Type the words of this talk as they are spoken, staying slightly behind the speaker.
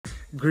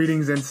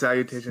Greetings and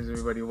salutations,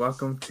 everybody.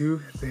 Welcome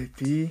to the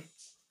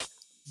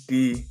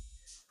DD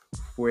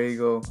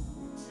Fuego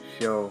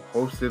Show,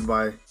 hosted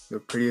by the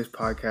prettiest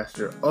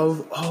podcaster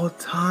of all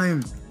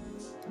time,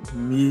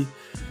 me,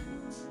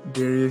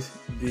 Darius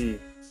D.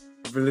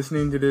 If you're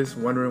listening to this,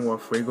 wondering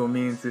what Fuego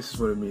means, this is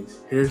what it means.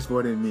 Here's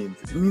what it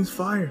means. It means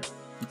fire,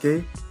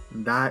 okay?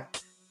 That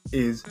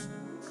is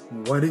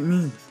what it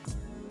means.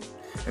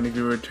 And if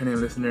you're a returning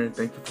listener,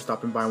 thank you for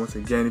stopping by once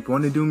again. If you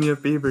want to do me a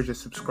favor,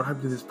 just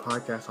subscribe to this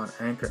podcast on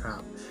Anchor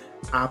app,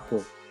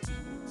 Apple,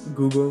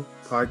 Google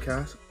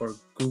Podcasts, or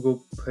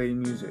Google Play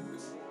Music.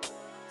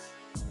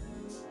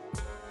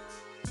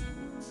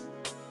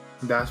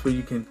 That's where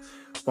you can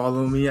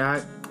follow me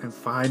at and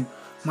find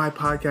my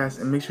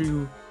podcast. And make sure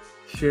you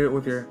share it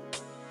with your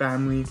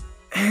family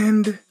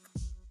and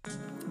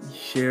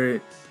share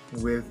it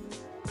with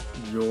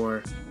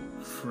your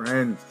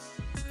friends.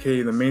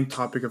 Okay, the main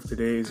topic of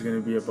today is going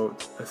to be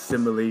about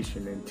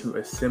assimilation and to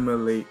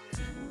assimilate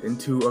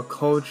into a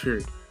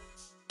culture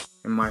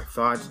and my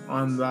thoughts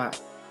on that.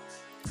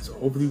 So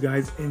hopefully you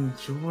guys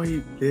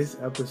enjoy this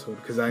episode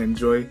because I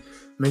enjoy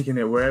making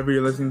it. Wherever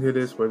you're listening to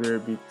this, whether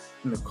it be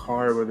in the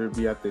car, whether it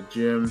be at the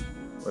gym,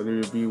 whether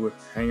it be with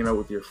hanging out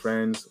with your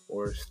friends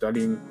or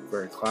studying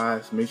for a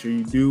class, make sure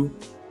you do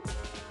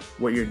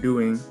what you're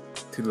doing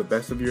to the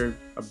best of your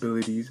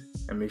abilities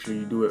and make sure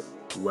you do it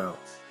well.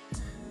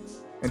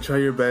 And try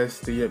your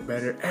best to get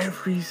better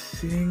every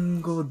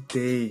single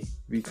day,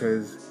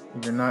 because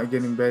if you're not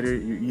getting better,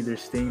 you're either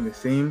staying the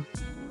same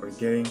or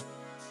getting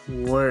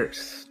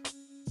worse.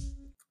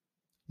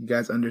 You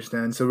guys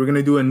understand? So we're going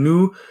to do a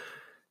new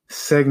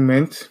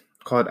segment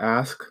called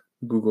Ask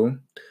Google.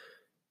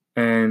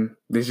 And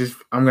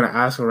I'm going to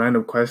ask a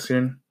random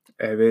question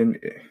and then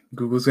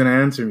Google's going to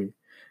answer me.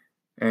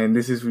 And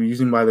this is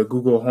using by the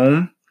Google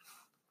Home.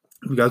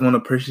 If you guys want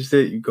to purchase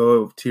it, you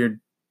go to your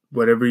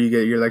whatever you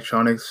get your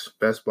electronics,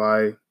 Best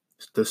Buy,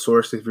 The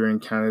Source if you're in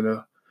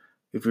Canada.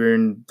 If you're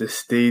in the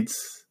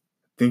States,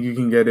 I think you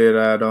can get it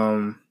at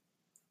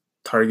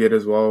Target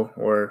as well,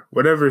 or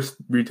whatever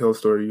retail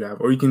store you have.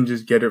 Or you can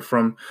just get it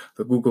from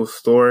the Google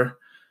store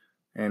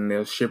and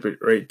they'll ship it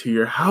right to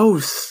your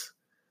house.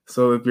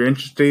 So if you're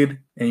interested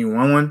and you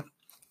want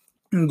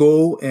one,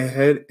 go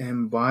ahead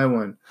and buy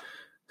one.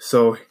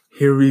 So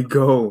here we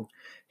go.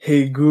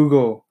 Hey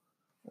Google,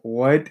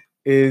 what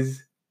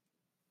is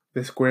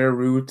the square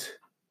root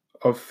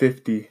of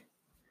 50?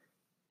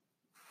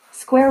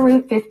 Square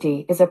root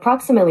 50 is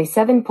approximately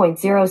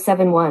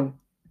 7.071.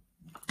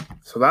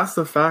 So that's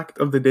the fact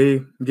of the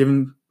day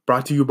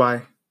brought to you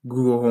by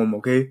Google Home,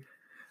 okay?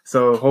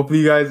 So hopefully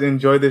you guys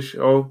enjoy this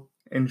show,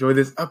 enjoy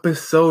this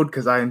episode,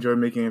 because I enjoy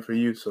making it for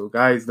you. So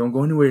guys, don't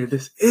go anywhere.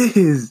 This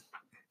is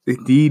the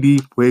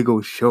DD Fuego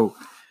Show.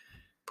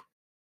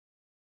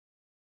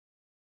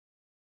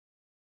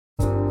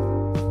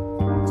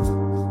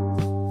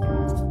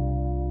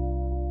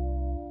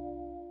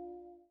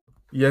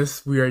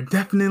 Yes, we are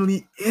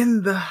definitely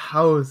in the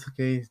house,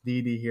 okay? It's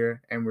DD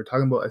here, and we're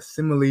talking about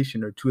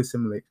assimilation or to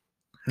assimilate.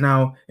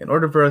 Now, in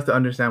order for us to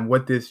understand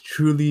what this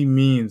truly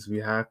means, we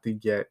have to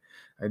get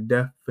a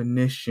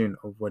definition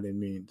of what it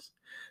means.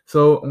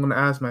 So I'm going to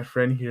ask my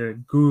friend here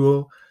at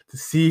Google to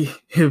see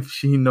if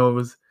she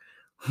knows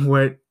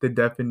what the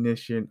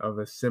definition of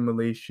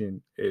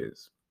assimilation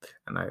is.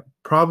 And I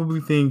probably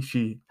think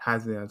she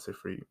has the answer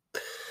for you.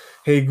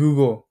 Hey,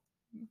 Google,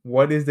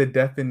 what is the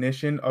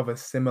definition of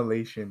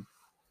assimilation?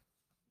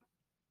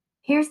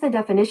 Here's the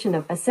definition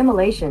of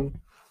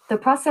assimilation: the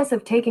process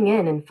of taking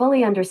in and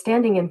fully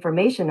understanding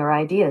information or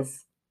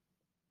ideas.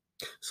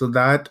 So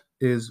that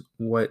is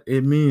what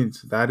it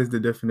means. That is the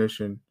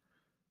definition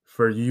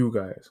for you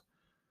guys.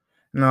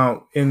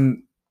 Now,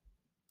 in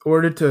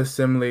order to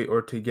assimilate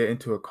or to get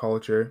into a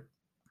culture,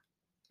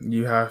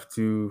 you have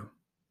to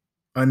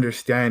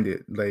understand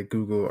it, like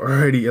Google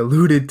already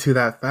alluded to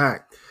that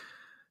fact.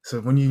 So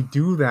when you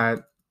do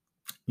that,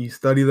 you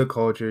study the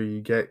culture,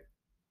 you get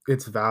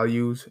its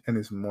values and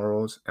its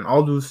morals and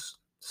all those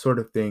sort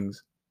of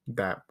things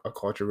that a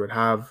culture would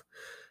have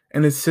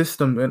and its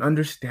system, and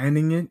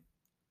understanding it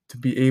to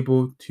be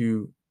able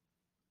to,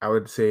 I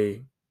would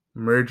say,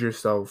 merge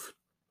yourself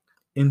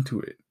into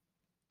it.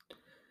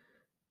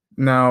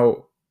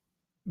 Now,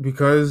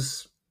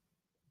 because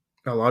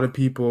a lot of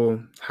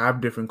people have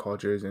different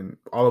cultures and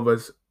all of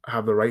us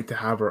have the right to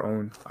have our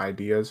own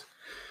ideas,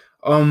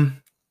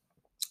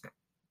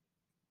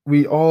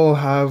 we all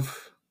have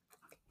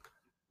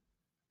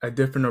a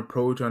different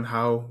approach on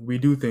how we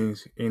do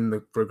things in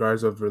the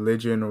regards of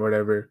religion or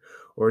whatever,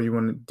 or you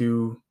want to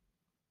do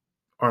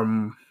our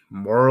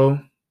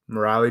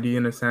morality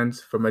in a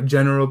sense. From a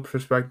general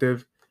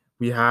perspective,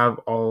 we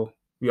all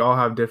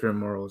have different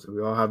morals, we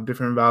all have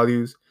different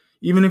values.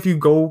 Even if you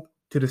go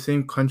to the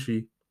same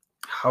country,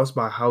 house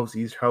by house,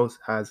 each house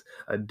has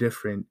a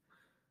different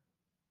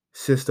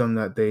system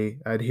that they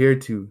adhere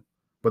to.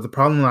 But the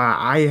problem that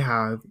I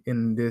have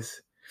in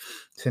this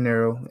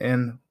scenario,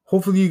 and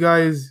hopefully you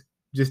guys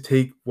just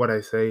take what I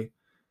say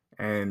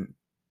and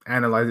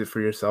analyze it for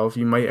yourself.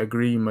 You might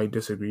agree, you might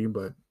disagree,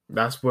 but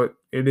That's what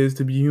it is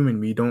to be human.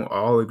 We don't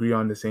all agree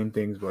on the same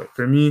things. But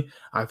for me,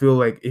 I feel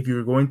like if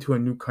you're going to a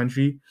new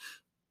country,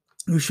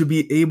 you should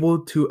be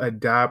able to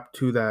adapt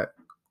to that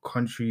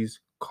country's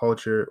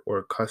culture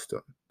or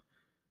custom.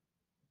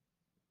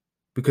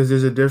 Because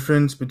there's a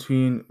difference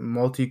between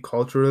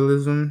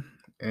multiculturalism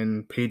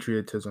and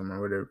patriotism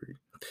or whatever.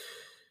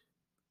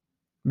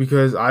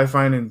 Because I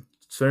find in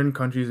certain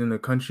countries, in the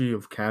country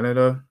of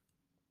Canada,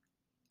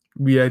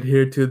 we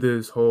adhere to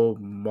this whole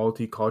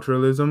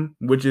multiculturalism,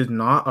 which is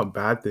not a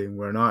bad thing.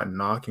 We're not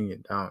knocking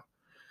it down.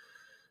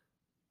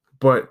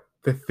 But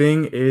the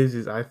thing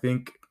is I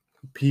think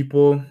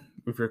people,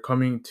 if you're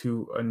coming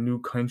to a new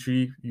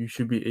country, you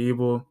should be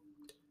able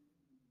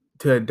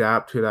to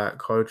adapt to that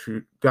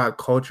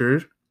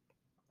culture,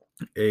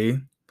 A,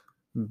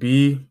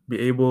 B, be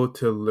able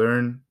to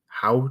learn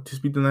how to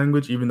speak the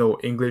language, even though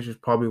English is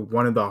probably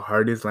one of the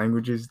hardest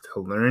languages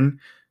to learn.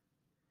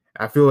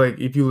 I feel like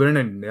if you learn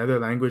another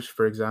language,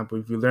 for example,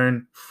 if you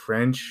learn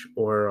French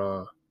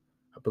or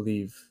I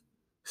believe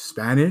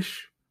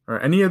Spanish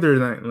or any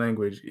other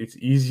language, it's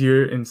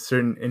easier in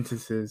certain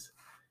instances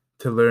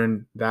to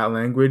learn that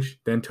language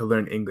than to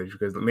learn English,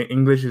 because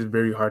English is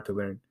very hard to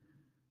learn.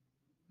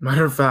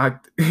 Matter of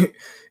fact,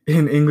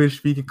 in English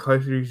speaking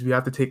countries, we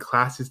have to take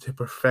classes to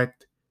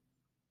perfect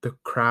the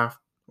craft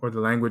or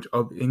the language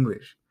of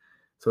English.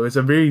 So it's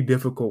a very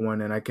difficult one,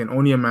 and I can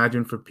only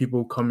imagine for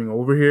people coming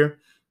over here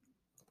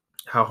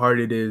how hard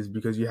it is,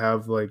 because you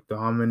have like the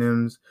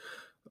homonyms,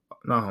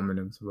 not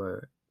homonyms,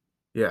 but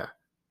yeah,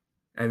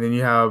 and then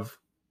you have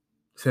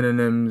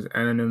synonyms,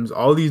 antonyms,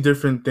 all these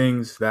different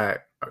things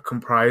that are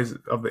comprised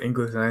of the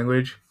English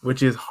language,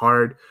 which is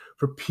hard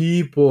for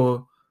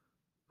people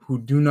who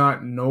do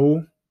not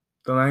know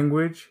the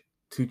language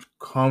to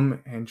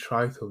come and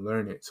try to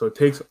learn it. So it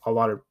takes a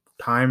lot of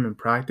time and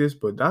practice,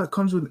 but that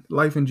comes with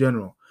life in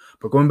general.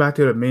 But going back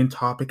to the main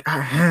topic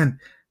at hand,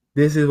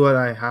 this is what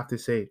I have to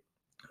say.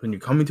 When you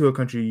come into a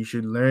country, you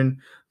should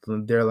learn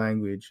their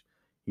language.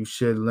 You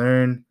should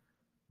learn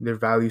their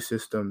value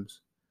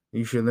systems.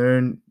 You should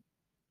learn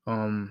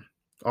um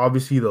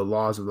obviously the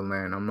laws of the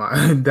land. I'm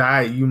not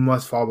that you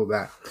must follow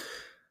that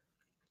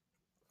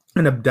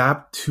and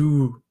adapt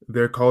to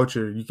their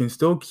culture. You can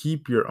still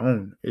keep your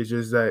own. It's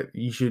just that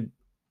you should,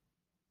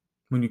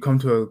 when you come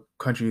to a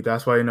country,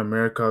 that's why in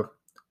America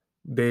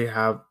they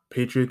have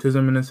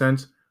patriotism in a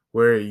sense,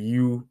 where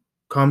you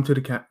come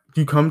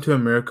to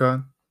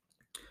America,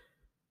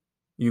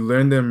 you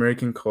learn the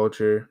American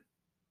culture,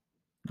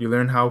 you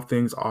learn how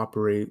things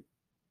operate,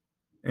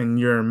 and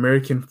you're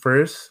American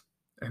first,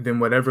 and then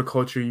whatever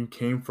culture you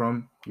came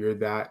from, you're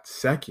that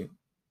second.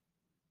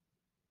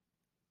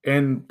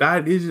 And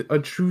that is a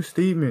true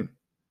statement.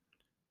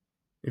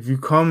 If you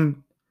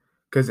come,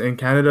 because in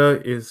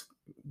Canada is,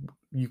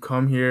 you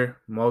come here,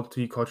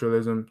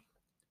 multiculturalism,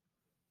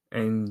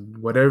 and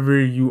whatever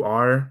you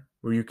are,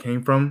 where you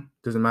came from,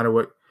 doesn't matter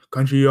what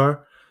country you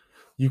are,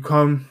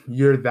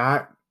 you're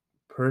that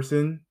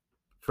person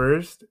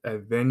first,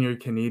 and then you're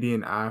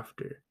Canadian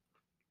after.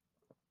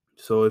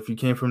 So if you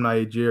came from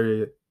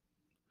Nigeria,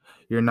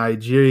 you're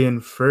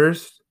Nigerian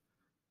first.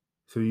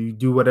 So you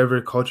do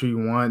whatever culture you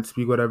want,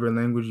 speak whatever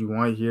language you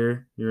want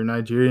here. You're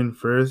Nigerian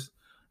first,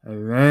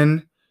 and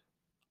then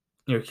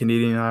you're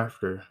Canadian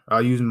after.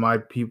 I'll use my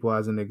people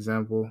as an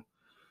example.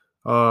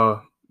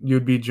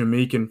 You'd be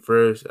Jamaican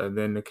first, and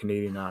then the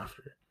Canadian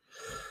after.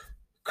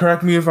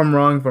 Correct me if I'm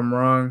wrong. If I'm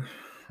wrong,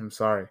 I'm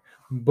sorry.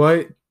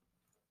 But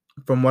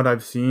from what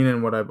I've seen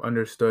and what I've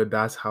understood,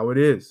 that's how it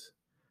is.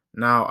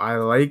 Now, I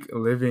like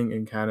living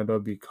in Canada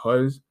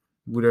because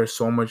there's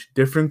so much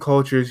different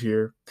cultures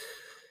here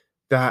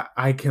that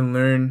I can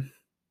learn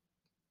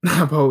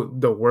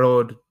about the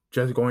world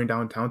just going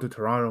downtown to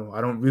Toronto.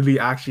 I don't really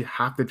actually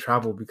have to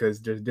travel,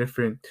 because there's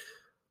different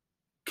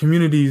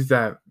communities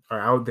that are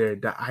out there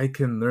that I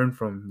can learn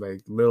from,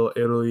 like Little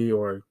Italy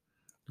or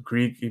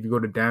Greek. If you go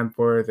to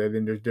Danforth, and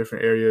then there's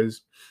different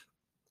areas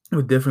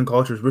with different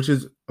cultures, which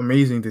is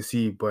amazing to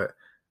see. But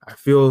I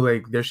feel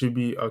like there should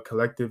be a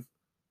collective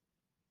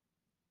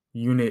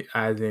unit,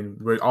 as in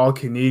we're all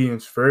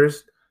Canadians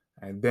first,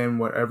 and then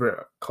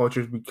whatever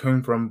cultures we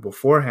came from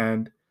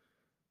beforehand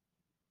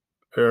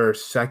are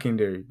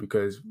secondary,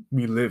 because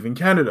we live in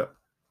Canada.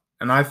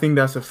 And I think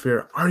that's a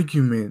fair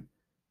argument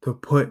to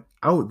put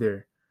out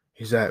there,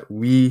 is that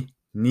we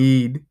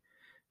need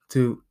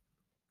to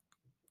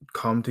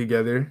come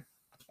together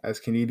as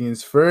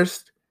Canadians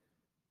first,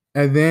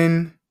 and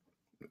then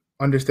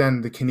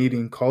understand the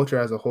Canadian culture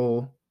as a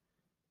whole.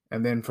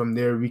 And then from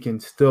there, we can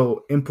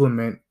still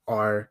implement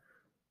our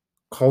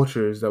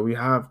cultures that we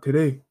have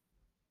today.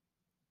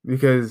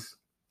 Because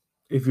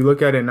if you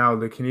look at it now,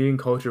 the Canadian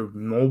culture,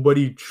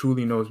 nobody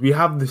truly knows. We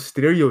have the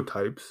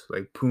stereotypes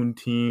like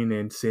poutine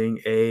and saying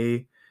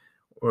a,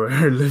 or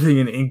living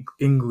in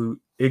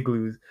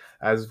igloos,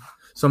 as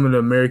some of the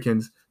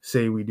Americans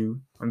say we do.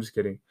 I'm just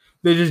kidding.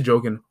 They're just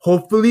joking.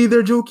 Hopefully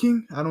they're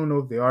joking. I don't know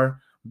if they are,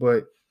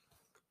 but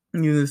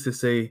needless to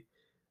say,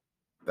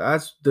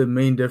 that's the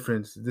main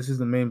difference. This is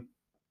the main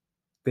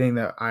thing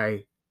that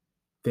I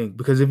think.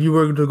 Because if you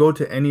were to go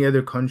to any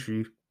other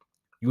country,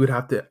 you would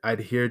have to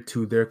adhere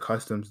to their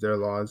customs, their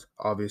laws,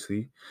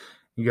 obviously.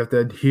 You have to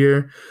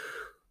adhere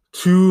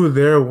to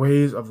their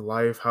ways of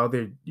life, how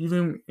they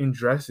even in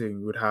dressing,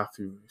 you would have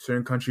to.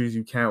 Certain countries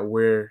you can't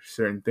wear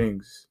certain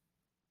things.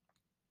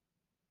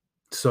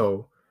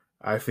 So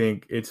I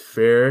think it's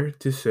fair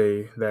to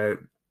say that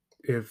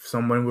if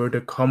someone were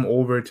to come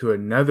over to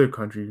another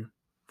country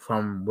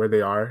from where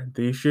they are,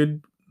 they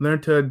should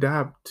learn to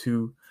adapt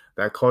to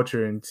that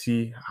culture and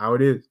see how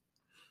it is.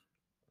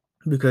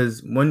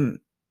 Because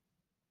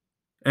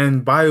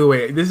and by the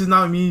way, this is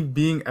not me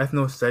being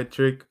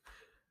ethnocentric.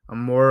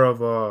 I'm more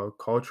of a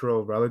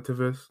cultural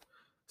relativist.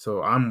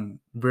 So I'm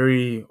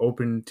very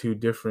open to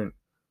different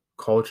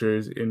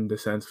cultures in the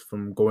sense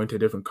from going to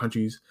different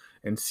countries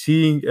and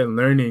seeing and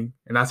learning.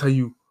 And that's how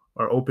you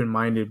are open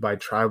minded by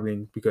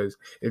traveling. Because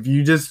if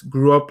you just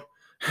grew up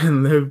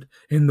and lived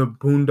in the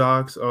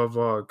boondocks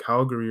of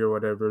Calgary or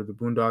whatever, the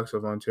boondocks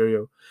of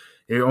Ontario,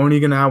 you're only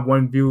gonna have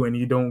one view and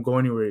you don't go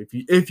anywhere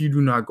if you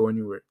do not go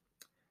anywhere.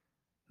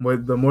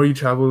 But the more you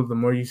travel, the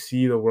more you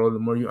see the world, the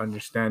more you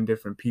understand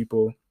different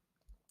people,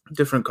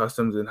 different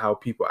customs, and how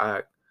people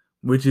act,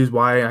 which is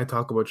why I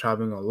talk about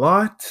traveling a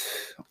lot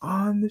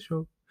on the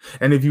show.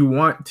 And if you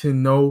want to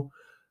know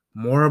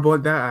more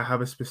about that, I have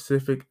a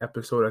specific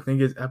episode. I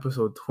think it's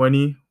episode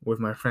 20 with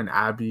my friend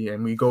Abby,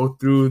 and we go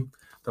through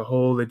the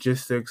whole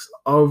logistics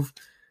of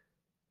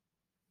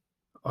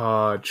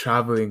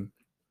traveling,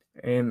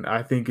 and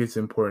I think it's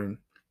important.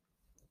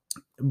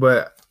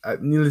 But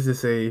needless to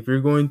say, if you're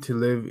going to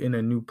live in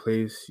a new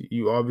place,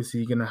 you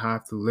obviously gonna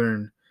have to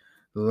learn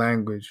the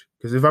language.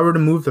 Because if I were to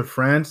move to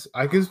France,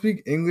 I can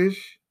speak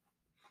English.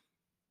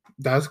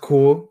 That's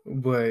cool,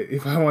 but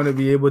if I want to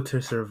be able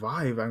to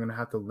survive, I'm gonna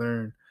have to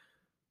learn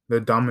the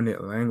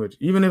dominant language.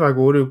 Even if I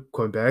go to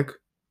Quebec,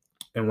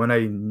 and when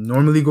I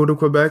normally go to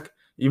Quebec,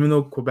 even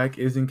though Quebec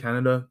is in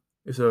Canada,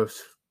 it's a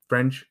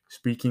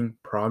French-speaking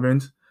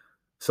province,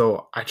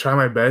 so I try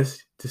my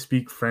best to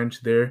speak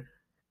French there,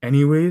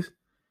 anyways.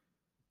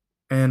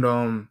 And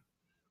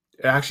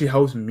it actually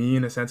helps me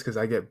in a sense because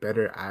I get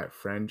better at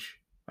French,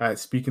 at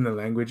speaking the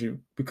language. It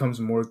becomes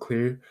more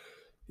clear,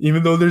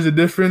 even though there's a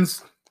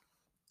difference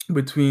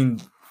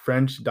between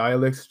French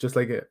dialects, just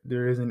like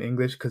there is in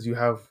English, because you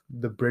have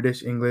the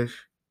British English,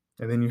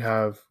 and then you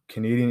have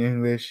Canadian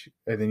English,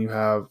 and then you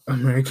have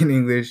American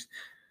English.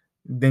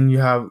 Then you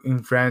have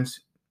in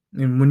France,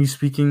 and when you're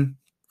speaking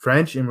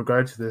French in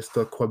regards to this,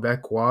 the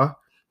Quebecois,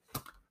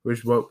 which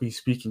is what we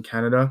speak in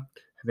Canada.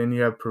 And then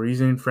you have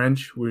Parisian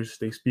French, which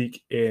they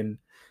speak in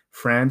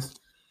France.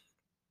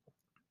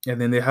 And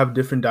then they have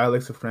different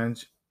dialects of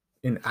French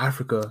in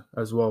Africa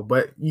as well.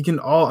 But you can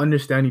all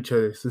understand each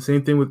other. It's the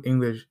same thing with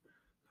English.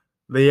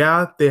 They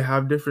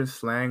have different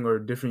slang or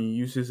different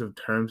uses of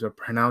terms or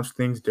pronounce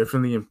things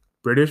differently in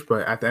British,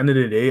 but at the end of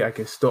the day, I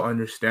can still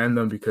understand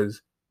them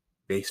because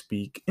they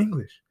speak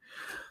English.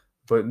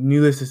 But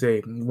needless to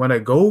say, when I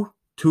go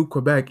to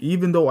Quebec,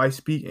 even though I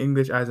speak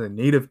English as a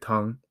native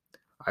tongue,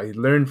 I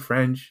learned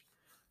French.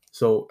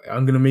 So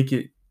I'm gonna make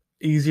it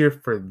easier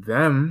for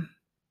them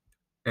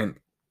and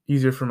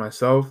easier for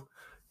myself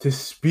to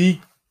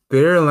speak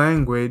their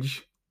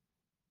language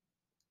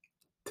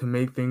to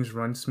make things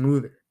run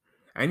smoother.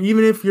 And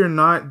even if you're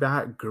not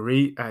that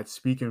great at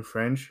speaking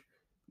French,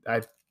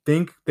 I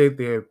think that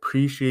they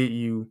appreciate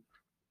you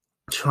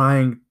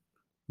trying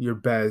your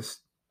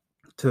best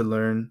to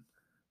learn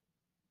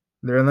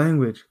their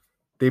language.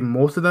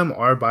 Most of them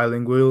are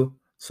bilingual,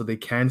 so they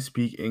can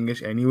speak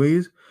English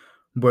anyways.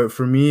 But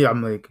for me,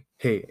 I'm like,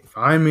 hey, if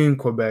I'm in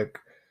Quebec,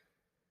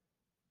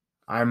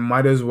 I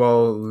might as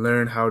well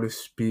learn how to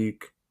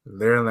speak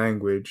their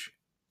language.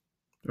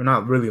 Or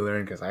not really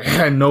learn because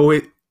I know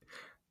it,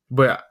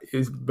 but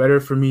it's better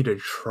for me to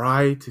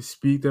try to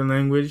speak their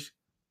language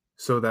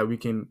so that we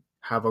can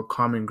have a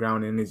common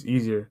ground and it's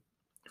easier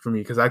for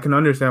me because I can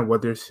understand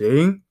what they're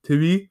saying to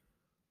me.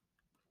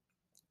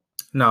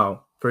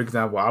 Now, for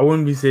example, I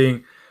wouldn't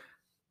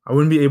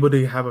be able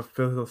to have a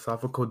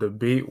philosophical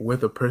debate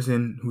with a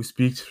person who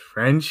speaks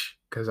French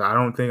because I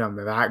don't think I'm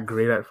that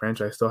great at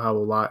French. I still have a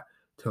lot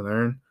to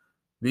learn.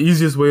 The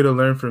easiest way to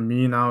learn for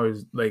me now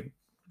is like,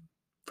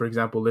 for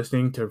example,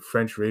 listening to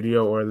French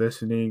radio or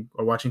listening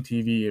or watching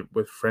TV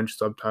with French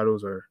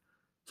subtitles or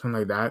something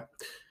like that.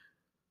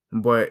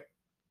 But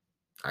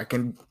I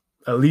can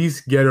at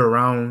least get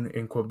around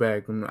in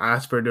Quebec and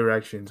ask for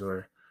directions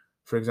or,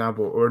 for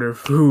example, order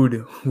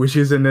food, which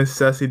is a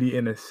necessity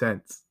in a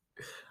sense.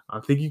 I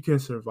think you can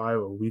survive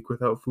a week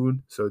without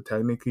food. So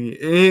technically,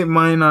 it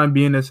might not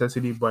be a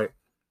necessity, but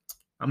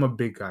I'm a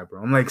big guy,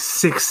 bro. I'm like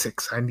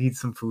 6'6". I need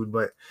some food,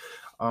 but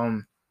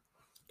um,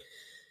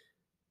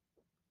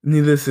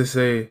 needless to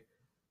say,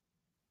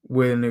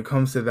 when it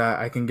comes to that,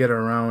 I can get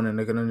around and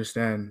I can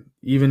understand.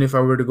 Even if I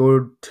were to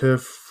go to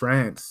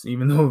France,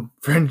 even though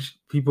French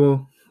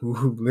people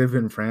who live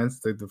in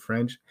France, like the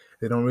French,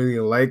 they don't really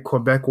like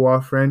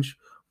Quebecois French,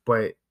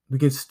 but we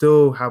can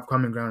still have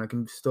common ground. I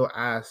can still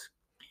ask,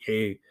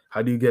 hey,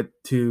 how do you get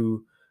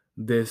to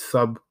this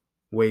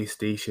subway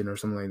station or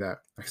something like that?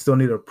 I still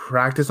need to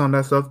practice on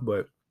that stuff,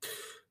 but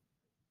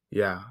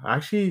yeah,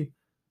 actually,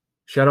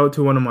 Shout out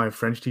to one of my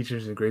French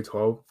teachers in grade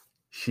 12.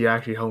 She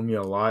actually helped me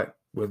a lot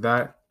with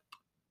that.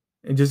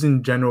 And just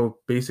in general,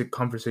 basic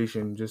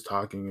conversation, just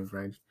talking in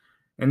French.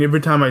 And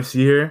every time I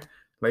see her,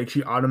 like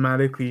she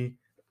automatically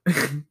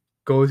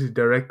goes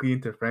directly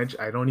into French.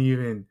 I don't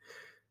even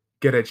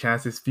get a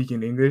chance to speak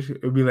in English.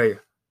 It'll be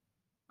like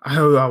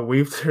I'll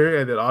wave to her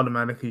and then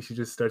automatically she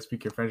just starts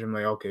speaking French. I'm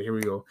like, okay, here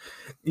we go.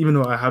 Even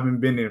though I haven't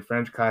been in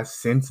French class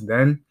since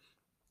then,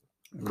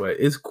 but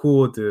it's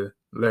cool to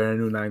learn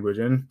a new language.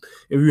 And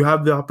if you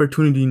have the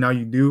opportunity now,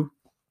 you do.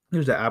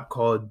 There's an app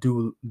called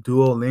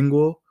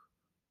Duolingo.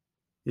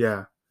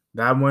 Yeah,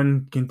 that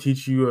one can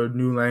teach you a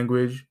new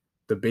language,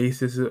 the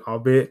basis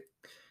of it,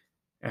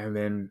 and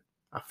then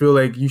I feel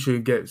like you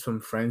should get some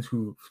friends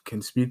who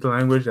can speak the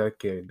language that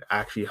can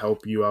actually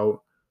help you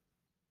out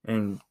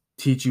and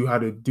teach you how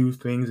to do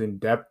things in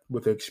depth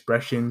with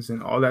expressions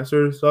and all that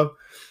sort of stuff.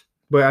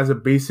 But as a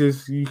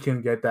basis, you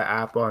can get the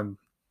app on,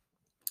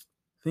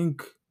 I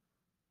think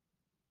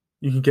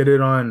you can get it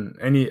on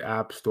any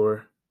app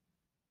store,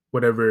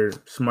 whatever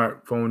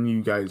smartphone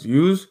you guys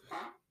use,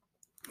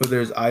 whether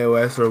it's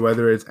iOS or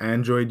whether it's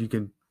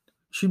Android,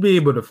 should be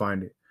able to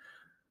find it.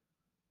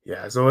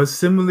 Yeah, so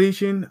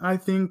assimilation, I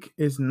think,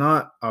 is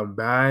not a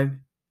bad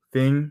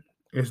thing.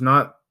 It's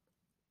not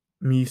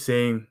me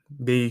saying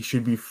they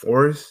should be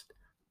forced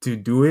to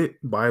do it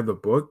by the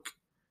book,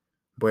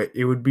 but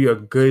it would be a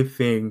good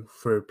thing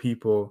for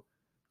people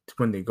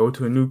when they go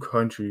to a new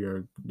country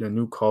or a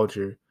new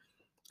culture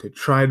to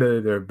try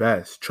their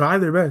best. Try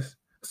their best.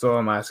 So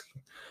I'm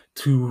asking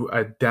to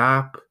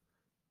adapt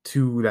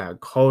to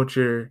that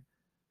culture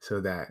so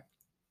that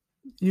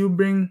you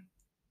bring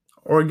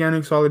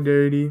organic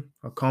solidarity,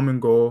 a common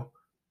goal,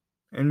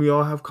 and we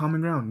all have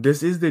common ground.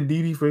 This is the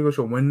DD Fuego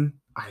Show. When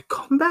I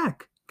come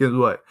back, guess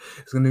what?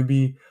 It's going to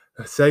be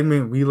a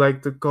segment we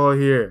like to call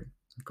here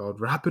called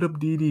Wrap It Up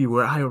DD,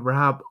 where I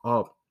wrap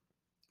up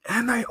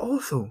and I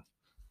also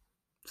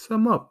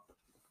sum up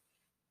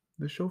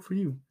the show for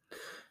you.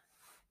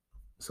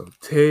 So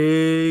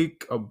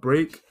take a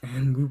break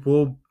and we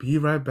will be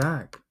right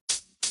back.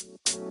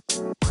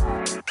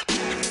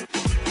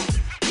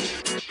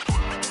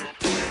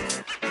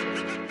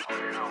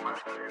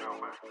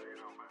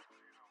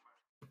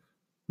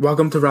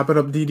 Welcome to Wrap It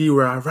Up DD,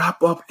 where I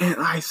wrap up and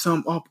I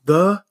sum up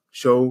the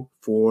show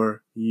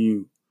for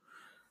you.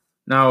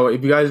 Now,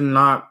 if you guys are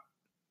not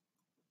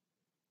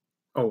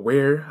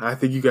aware, I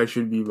think you guys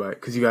should be, right,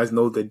 because you guys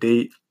know the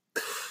date.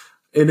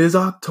 It is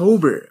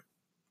October,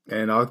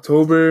 and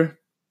October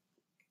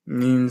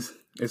means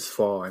it's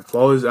fall, and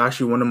fall is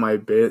actually one of my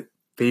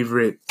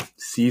favorite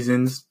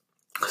seasons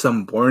because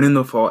I'm born in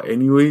the fall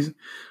anyways,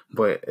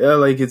 but I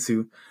like it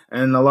too.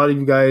 And a lot of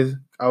you guys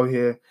out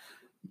here,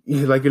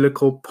 you like your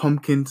little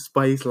pumpkin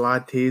spice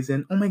lattes,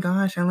 and oh my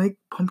gosh, I like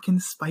pumpkin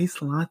spice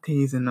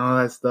lattes and all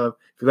that stuff.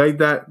 If you like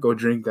that, go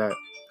drink that.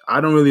 I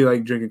don't really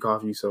like drinking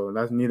coffee, so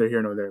that's neither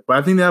here nor there. But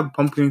I think they have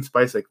pumpkin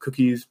spice like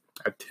cookies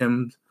at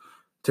Tim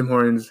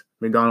Hortons,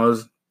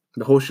 McDonald's,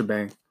 the whole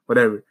shebang,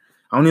 whatever.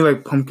 I only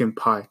like pumpkin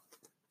pie.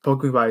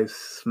 Pumpkin pie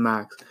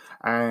smacks.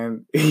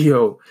 And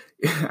yo,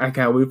 I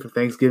can't wait for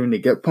Thanksgiving to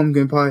get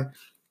pumpkin pie.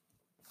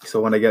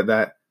 So when I get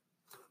that,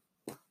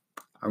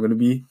 I'm gonna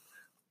be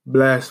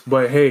blessed.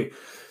 But hey,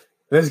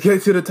 let's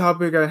get to the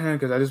topic at hand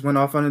because I just went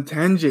off on a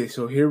tangent.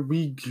 So here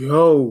we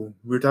go.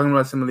 We're talking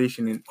about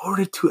assimilation in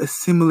order to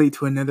assimilate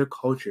to another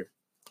culture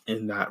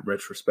in that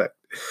retrospect.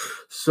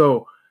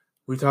 So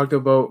we talked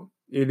about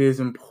it is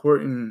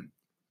important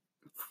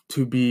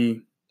to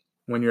be,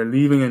 when you're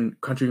leaving a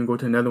country and go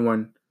to another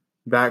one,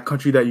 that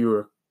country that you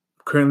are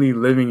currently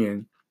living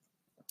in,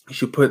 you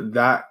should put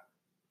that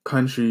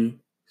country's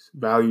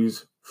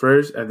values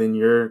first and then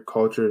your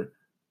culture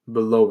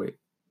below it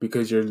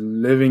because you're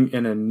living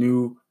in a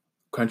new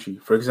country.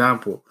 For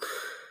example,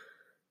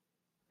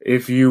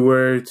 if you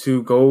were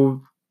to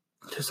go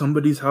to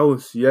somebody's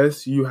house,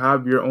 yes, you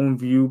have your own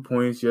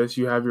viewpoints. Yes,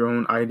 you have your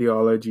own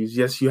ideologies.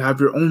 Yes, you have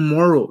your own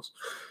morals,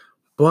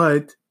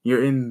 but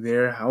you're in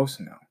their house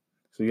now.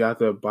 So you have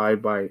to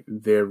abide by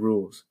their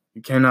rules.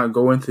 You cannot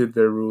go into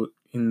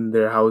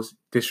their house,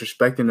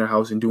 disrespecting their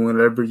house and doing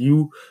whatever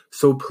you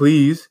so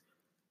please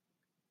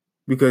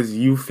because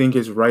you think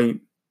it's right,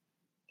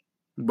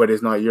 but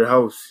it's not your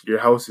house. Your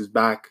house is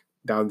back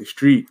down the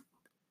street.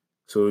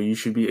 So you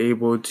should be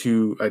able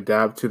to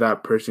adapt to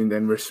that person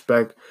and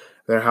respect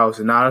their house.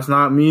 And now that's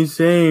not me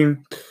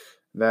saying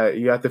that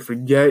you have to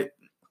forget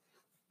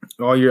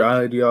all your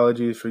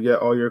ideologies, forget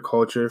all your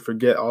culture,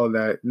 forget all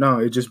that. No,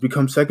 it just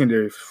becomes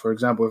secondary. For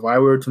example, if I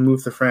were to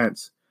move to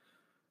France,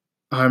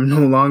 I'm no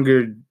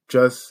longer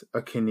just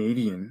a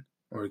Canadian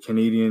or a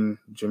Canadian,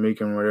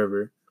 Jamaican,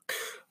 whatever.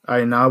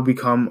 I now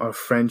become a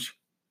French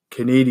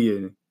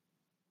Canadian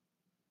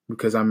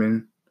because I'm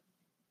in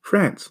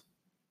France.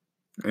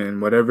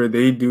 And whatever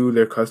they do,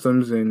 their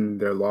customs and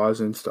their laws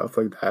and stuff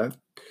like that,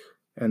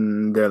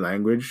 and their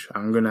language,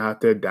 I'm going to have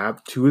to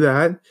adapt to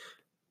that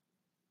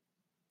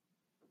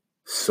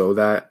so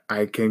that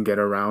I can get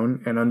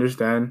around and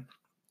understand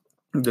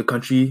the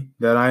country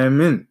that I am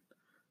in.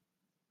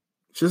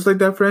 It's just like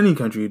that for any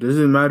country. It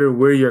doesn't matter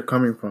where you're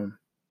coming from.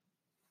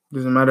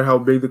 Doesn't matter how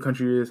big the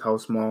country is, how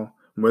small,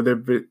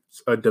 whether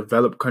it's a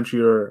developed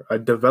country or a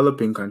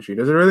developing country.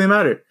 Doesn't really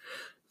matter.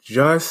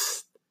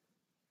 Just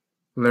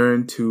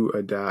learn to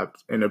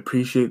adapt and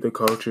appreciate the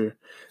culture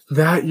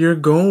that you're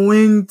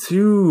going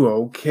to.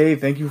 Okay,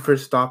 thank you for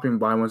stopping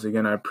by once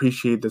again. I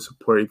appreciate the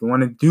support. If you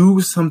want to do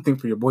something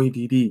for your boy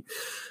DD,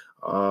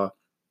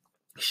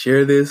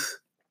 share this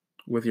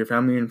with your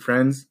family and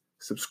friends.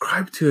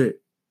 Subscribe to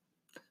it,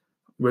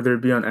 whether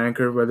it be on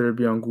Anchor, whether it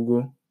be on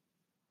Google,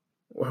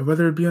 or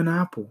whether it be on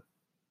Apple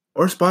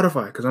or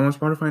Spotify, because I'm on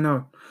Spotify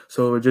now.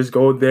 So just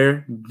go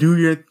there, do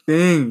your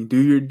thing,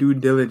 do your due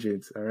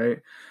diligence, all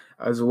right?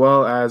 As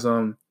well as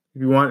if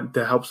you want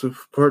to help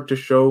support the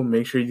show,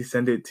 make sure you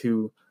send it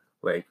to,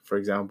 like, for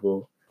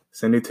example,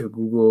 send it to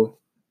Google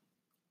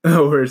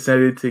or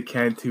send it to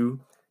Cantu.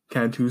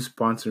 Cantu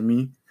sponsor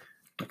me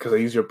because I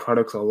use your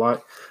products a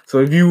lot. So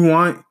if you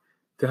want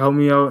to help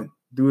me out,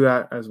 do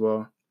that as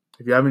well.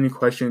 If you have any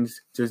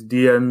questions, just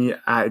DM me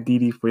at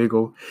DD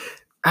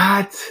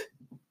at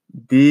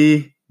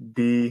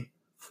DD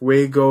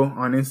Fuego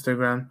on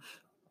Instagram.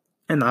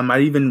 And I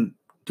might even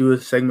do a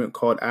segment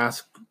called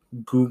Ask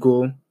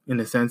Google, in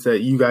the sense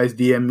that you guys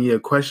DM me a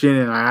question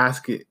and I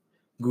ask it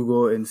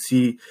Google and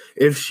see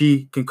if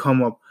she can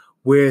come up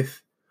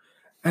with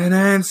an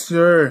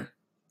answer.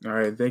 All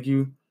right, thank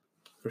you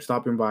for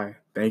stopping by.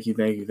 Thank you.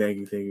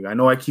 I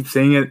know I keep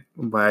saying it,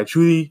 but I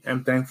truly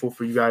am thankful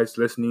for you guys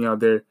listening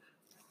out there.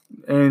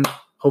 And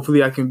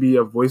hopefully I can be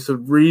a voice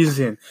of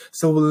reason.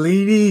 So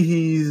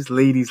ladies,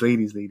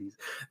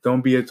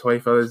 don't be a toy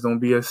fellas, don't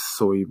be a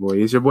soy boy.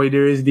 It's your boy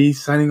Darius D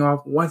signing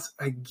off once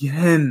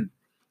again.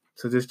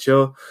 So just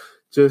chill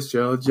till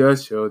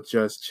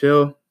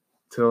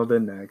the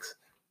next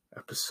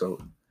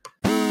episode.